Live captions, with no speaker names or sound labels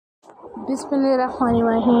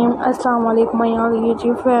Bismillahirrahmanirrahim. Assalamu alaikum my all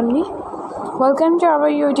YouTube family. Welcome to our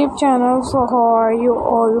YouTube channel. So how are you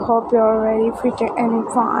all? Hope you are very fit and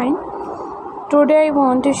fine. Today I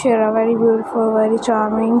want to share a very beautiful, very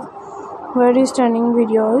charming, very stunning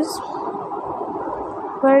videos,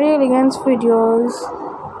 very elegant videos.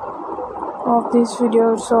 Of this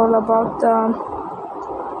video it's all about the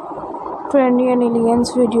trendy and elegant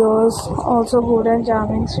videos, also good and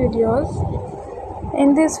charming videos.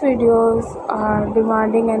 In these videos are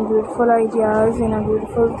demanding and beautiful ideas in a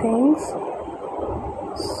beautiful things.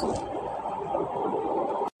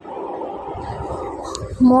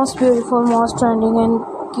 Most beautiful, most trending and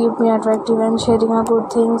keep me attractive and sharing a good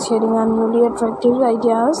things, sharing a newly attractive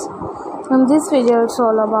ideas. In this video it's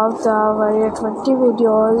all about the very attractive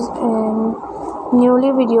videos and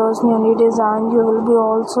newly designed. You will be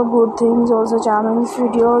also good things, also charming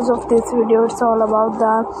videos. Of this video it's all about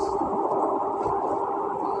the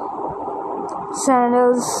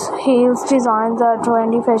sandals heels design the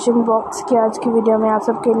trendy fashion box की आज की video में आप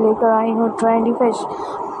सबके लेकर आई हूँ trendy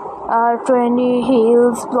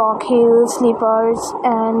heels, block heels, slippers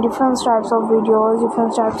and different types of videos,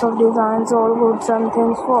 different types of designs, all good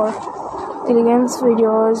something for elegance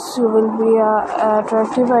videos. You will be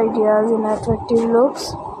attractive ideas in attractive looks.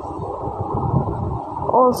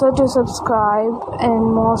 Also to subscribe and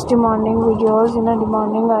most demanding videos in a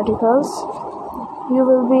demanding articles. You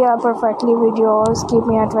will be perfectly videos, keep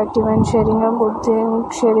me attractive and sharing a good thing,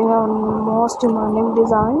 sharing a most demanding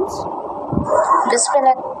designs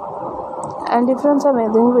and different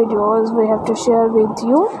amazing videos we have to share with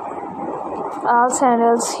you. All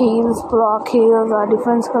sandals, heels, block heels are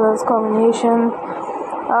different colors combination,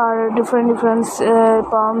 are different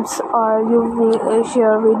pumps, or you will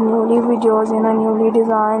share with newly videos in a newly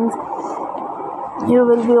designs. You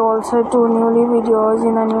will be also two newly videos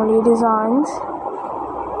in a newly designs.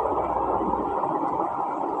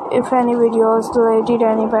 If any videos related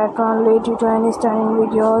any pattern related to any stunning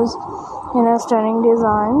videos in a stunning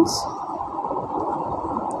designs,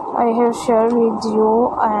 I have shared with you,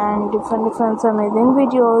 and different amazing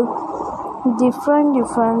videos, different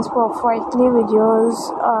perfectly videos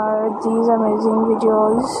are these amazing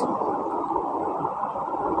videos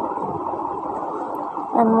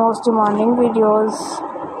and most demanding videos.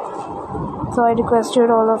 So I requested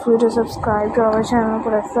all of you to subscribe to our channel,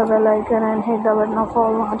 press the bell icon and hit the button of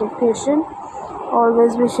all notification.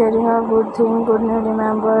 Always be sharing a good thing, good newly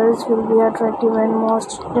members will be attractive and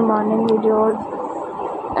most demanding videos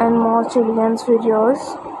and most elegant videos.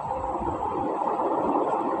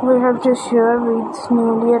 We have to share with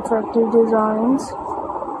newly attractive designs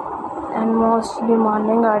and most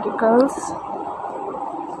demanding articles.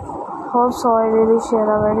 Hope so I really share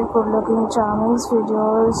a very good looking charming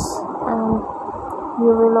videos, and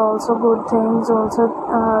you will also good things, also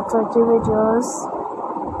attractive videos.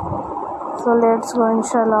 So let's go,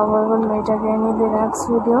 inshallah we will meet again in the next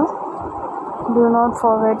video. Do not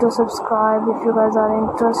forget to subscribe if you guys are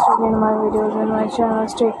interested in my videos and my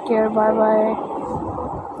channels. Take care, bye bye,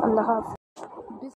 Allah Hafiz.